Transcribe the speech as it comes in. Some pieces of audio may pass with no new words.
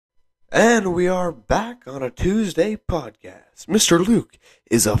And we are back on a Tuesday podcast. Mr. Luke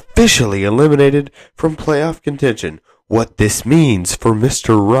is officially eliminated from playoff contention. What this means for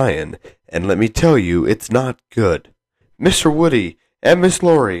Mr. Ryan, and let me tell you, it's not good. Mr. Woody and Miss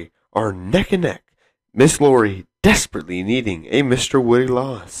Lori are neck and neck. Miss Lori desperately needing a Mr. Woody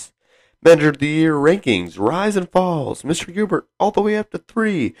loss. Manager of the Year rankings rise and falls. Mr. Gilbert all the way up to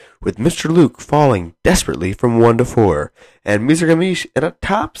 3, with Mr. Luke falling desperately from 1 to 4. And Mr. Gamish in a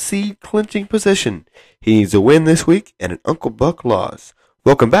top seed clinching position. He needs a win this week and an Uncle Buck loss.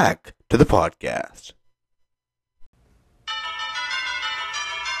 Welcome back to the podcast.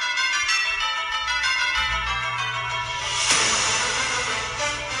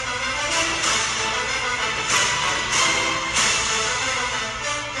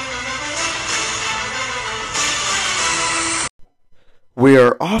 We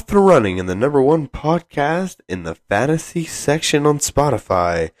are off and running in the #1 podcast in the fantasy section on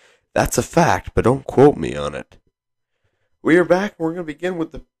Spotify. That's a fact, but don't quote me on it. We are back. We're going to begin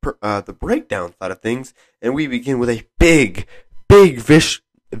with the breakdown side of things, and we begin with a big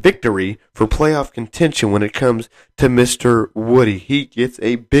victory for playoff contention when it comes to Mr. Woody. He gets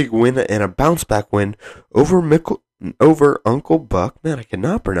a big win and a bounce back win over Uncle Buck. Man, I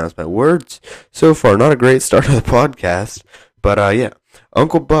cannot pronounce my words so far. Not a great start of the podcast. But,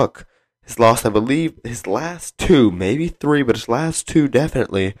 Uncle Buck has lost, I believe, his last 2, maybe 3, but his last 2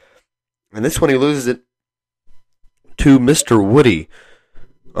 definitely. And this one he loses it to Mr. Woody.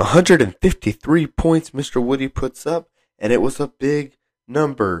 153 points Mr. Woody puts up, and it was a big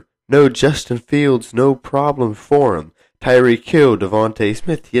number. No Justin Fields, no problem for him. Tyreek Hill, Devontae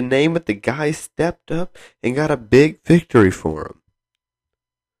Smith, you name it, the guy stepped up and got a big victory for him.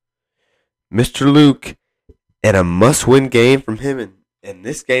 Mr. Luke, and a must-win game from him in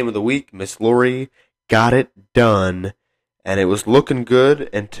this game of the week. Miss Lori got it done, and it was looking good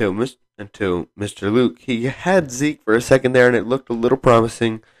until Mr. Luke. He had Zeke for a second there, and it looked a little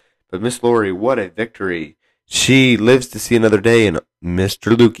promising. But Miss Lori, what a victory. She lives to see another day, and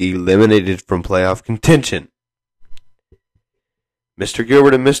Mr. Luke eliminated from playoff contention. Mr.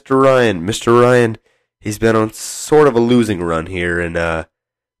 Gilbert and Mr. Ryan. Mr. Ryan, he's been on sort of a losing run here, and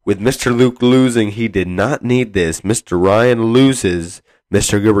with Mr. Luke losing, he did not need this. Mr. Ryan loses.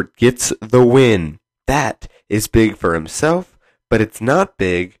 Mr. Gilbert gets the win. That is big for himself, but it's not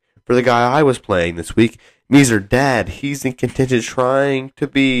big for the guy I was playing this week. Meezer Dad, he's in contention trying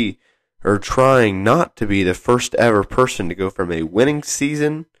not to be the first ever person to go from a winning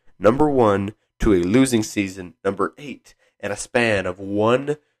season, #1, to a losing season, #8, in a span of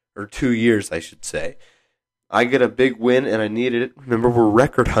 1 or 2 years, I should say. I get a big win, and I needed it. Remember, we're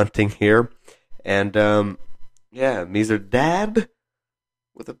record hunting here. And, Meezer Dad,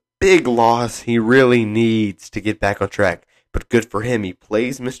 with a big loss, he really needs to get back on track. But good for him. He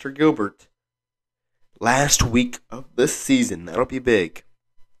plays Mr. Gilbert last week of the season. That'll be big.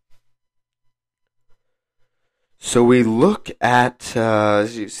 So we look at,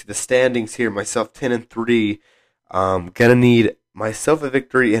 as you see the standings here, myself 10-3. Gonna need myself a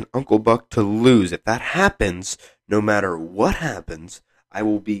victory and Uncle Buck to lose. If that happens, no matter what happens, I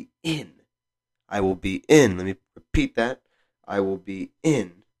will be in. I will be in. Let me repeat that. I will be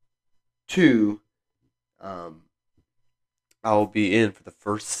in to, I will be in for the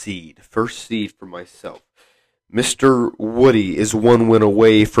first seed. First seed for myself. Mr. Woody is 1 win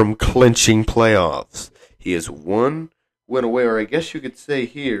away from clinching playoffs. He is 1 win away, or I guess you could say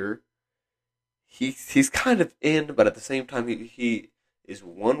here, He's kind of in, but at the same time, he is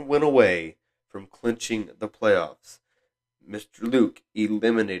 1 win away from clinching the playoffs. Mr. Luke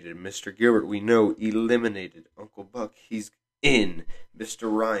eliminated. Mr. Gilbert, we know, eliminated. Uncle Buck, he's in.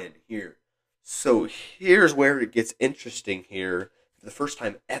 Mr. Ryan here. So here's where it gets interesting here. For the first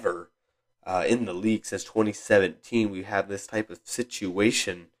time ever in the league since 2017, we have this type of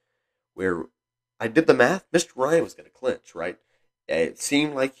situation where I did the math. Mr. Ryan was going to clinch, right? It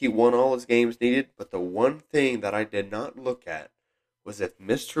seemed like he won all his games needed, but the one thing that I did not look at was if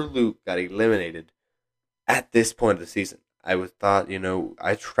Mr. Luke got eliminated at this point of the season. I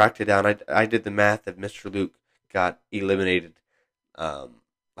I tracked it down. I did the math. If Mr. Luke got eliminated,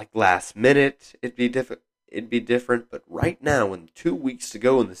 like last minute, it'd be different. But right now, with 2 weeks to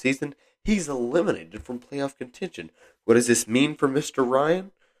go in the season, he's eliminated from playoff contention. What does this mean for Mr.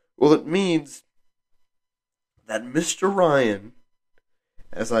 Ryan? Well, it means that Mr. Ryan,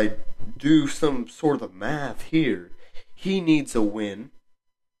 as I do some sort of math here, he needs a win.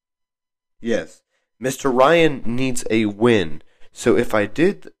 Yes, Mr. Ryan needs a win. So if I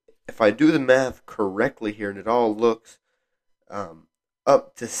do the math correctly here, and it all looks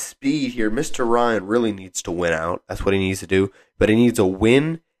up to speed here, Mr. Ryan really needs to win out. That's what he needs to do. But he needs a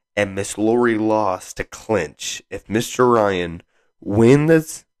win and Miss Lori lost to clinch. If Mr. Ryan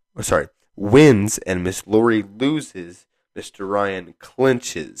wins, wins and Miss Lori loses, Mr. Ryan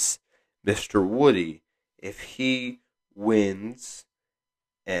clinches. Mr. Woody, if he wins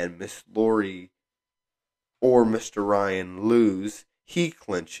and Miss Lori or Mr. Ryan lose, he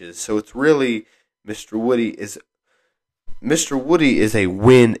clinches. So it's really Mr. Woody is a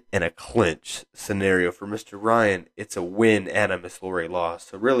win and a clinch scenario. For Mr. Ryan, it's a win and a Miss Lori loss.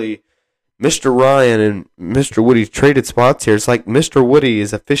 So really, Mr. Ryan and Mr. Woody traded spots here. It's like Mr. Woody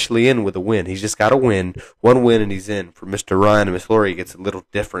is officially in with a win. He's just got a win, one win, and he's in. For Mr. Ryan and Miss Lori, it gets a little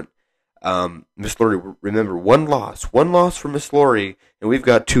different. Miss Lori, remember, one loss for Miss Lori, and we've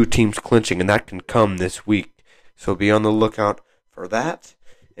got two teams clinching, and that can come this week. So be on the lookout for that.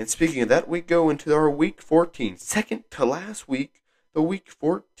 And speaking of that, we go into our Week 14, second to last week, the Week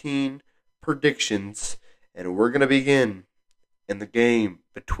 14 predictions. And we're going to begin in the game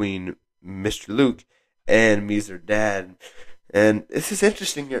between Mr. Luke and Meezer Dad. And this is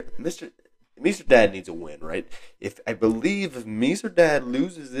interesting here. Meezer Dad needs a win, right? I believe if Meezer Dad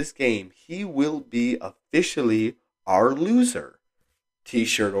loses this game, he will be officially our loser.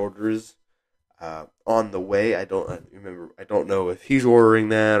 T-shirt orders on the way. I don't know if he's ordering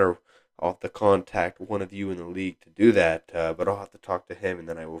that, or I'll have to contact one of you in the league to do that. But I'll have to talk to him, and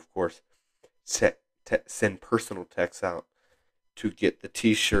then I will, of course, send personal texts out to get the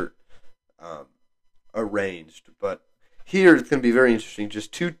T-shirt arranged. But here it's going to be very interesting.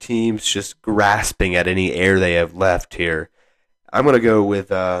 Just two teams just grasping at any air they have left here. I'm going to go with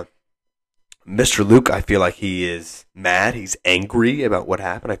Mr. Luke. I feel like he is mad. He's angry about what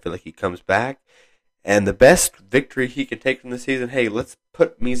happened. I feel like he comes back. And the best victory he can take from the season, hey, let's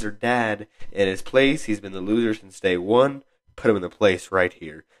put Meezer Dad in his place. He's been the loser since day one. Put him in the place right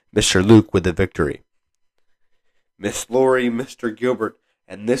here. Mr. Luke with the victory. Miss Lori, Mr. Gilbert.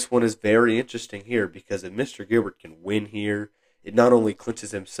 And this one is very interesting here, because if Mr. Gilbert can win here, it not only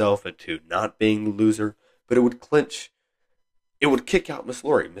clinches himself into not being the loser, but it would kick out Miss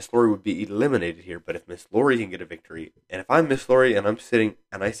Lori. Miss Lori would be eliminated here, but if Miss Lori can get a victory, and if I'm Miss Lori and I'm sitting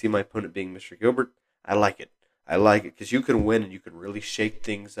and I see my opponent being Mr. Gilbert, I like it. I like it because you can win and you can really shake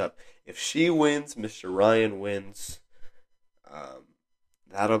things up. If she wins, Mr. Ryan wins.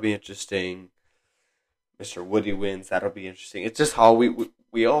 That'll be interesting. Mr. Woody wins. That'll be interesting. It's just how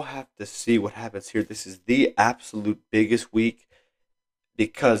we all have to see what happens here. This is the absolute biggest week,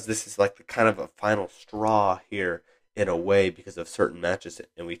 because this is like the kind of a final straw here in a way, because of certain matches.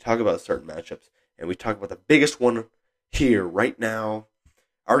 And we talk about certain matchups, and we talk about the biggest one here right now.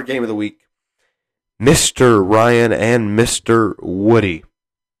 Our game of the week, Mr. Ryan and Mr. Woody.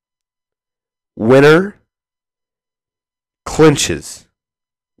 Winner clinches.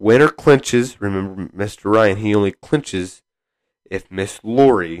 Winner clinches. Remember, Mr. Ryan, he only clinches if Miss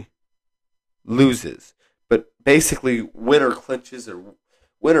Lori loses. But basically, winner clinches, or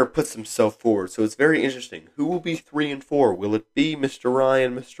winner puts himself forward. So it's very interesting. Who will be 3 and 4? Will it be Mr.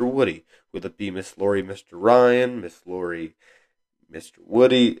 Ryan, Mr. Woody? Will it be Miss Lori, Mr. Ryan, Miss Lori, Mr.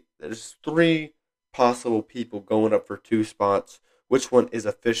 Woody? There's 3 possible people going up for 2 spots. Which one is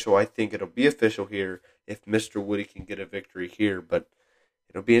official? I think it'll be official here if Mr. Woody can get a victory here. But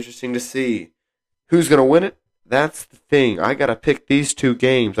it'll be interesting to see who's going to win it. That's the thing. I got to pick these 2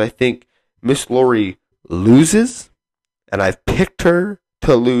 games. I think Miss Lori loses, and I've picked her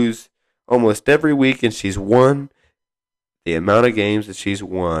to lose almost every week, and she's won the amount of games that she's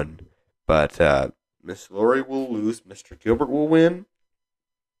won. But Miss Lori will lose. Mr. Gilbert will win.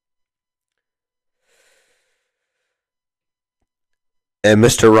 And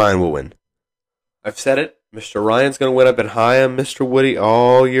Mr. Ryan will win. I've said it. Mr. Ryan's going to win. I've been high on Mr. Woody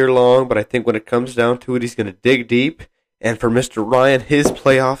all year long, but I think when it comes down to it, he's going to dig deep. And for Mr. Ryan, his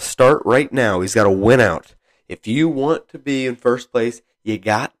playoffs start right now. He's got to win out. If you want to be in first place, you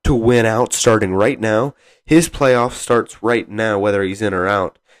got to win out starting right now. His playoff starts right now, whether he's in or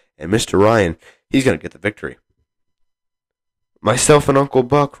out. And Mr. Ryan, he's going to get the victory. Myself and Uncle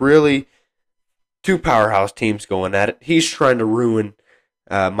Buck, really 2 powerhouse teams going at it. He's trying to ruin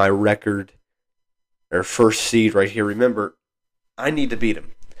my record, or first seed right here. Remember, I need to beat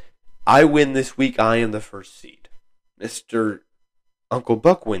him. I win this week, I am the first seed. Mr. Uncle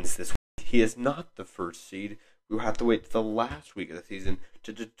Buck wins this week. He is not the first seed. We will have to wait to the last week of the season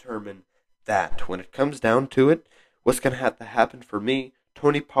to determine that. When it comes down to it, what's going to have to happen for me?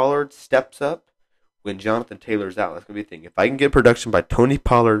 Tony Pollard steps up when Jonathan Taylor's out. That's going to be a thing. If I can get production by Tony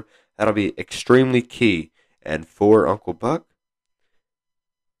Pollard, that'll be extremely key. And for Uncle Buck,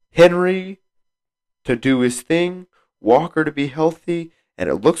 Henry to do his thing, Walker to be healthy, and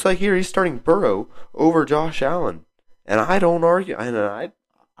it looks like here he's starting Burrow over Josh Allen. And I don't argue. I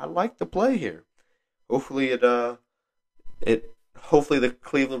I like the play here. Hopefully hopefully the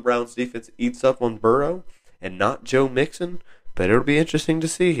Cleveland Browns defense eats up on Burrow and not Joe Mixon, but it'll be interesting to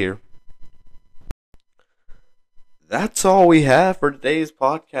see here. That's all we have for today's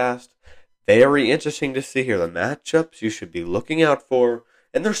podcast. Very interesting to see here. The matchups you should be looking out for,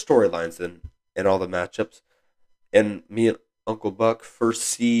 and their storylines in all the matchups. And me and Uncle Buck, first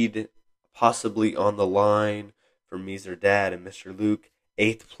seed, possibly on the line for Meezer Dad and Mr. Luke.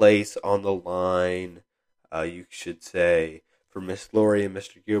 8th place on the line, you should say. For Miss Lori and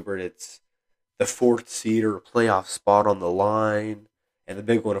Mr. Gilbert, it's the 4th seed or playoff spot on the line. And the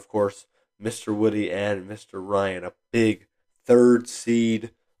big one, of course, Mr. Woody and Mr. Ryan, a big 3rd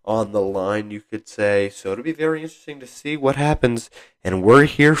seed on the line, you could say. So it'll be very interesting to see what happens, and we're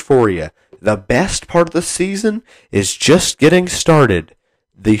here for you. The best part of the season is just getting started.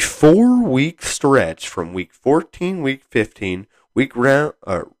 The 4-week stretch from week 14, week 15, round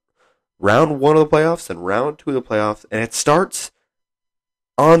 1 of the playoffs and round 2 of the playoffs, and it starts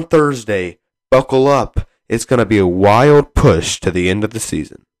on Thursday. Buckle up. It's going to be a wild push to the end of the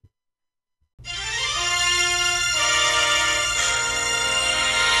season.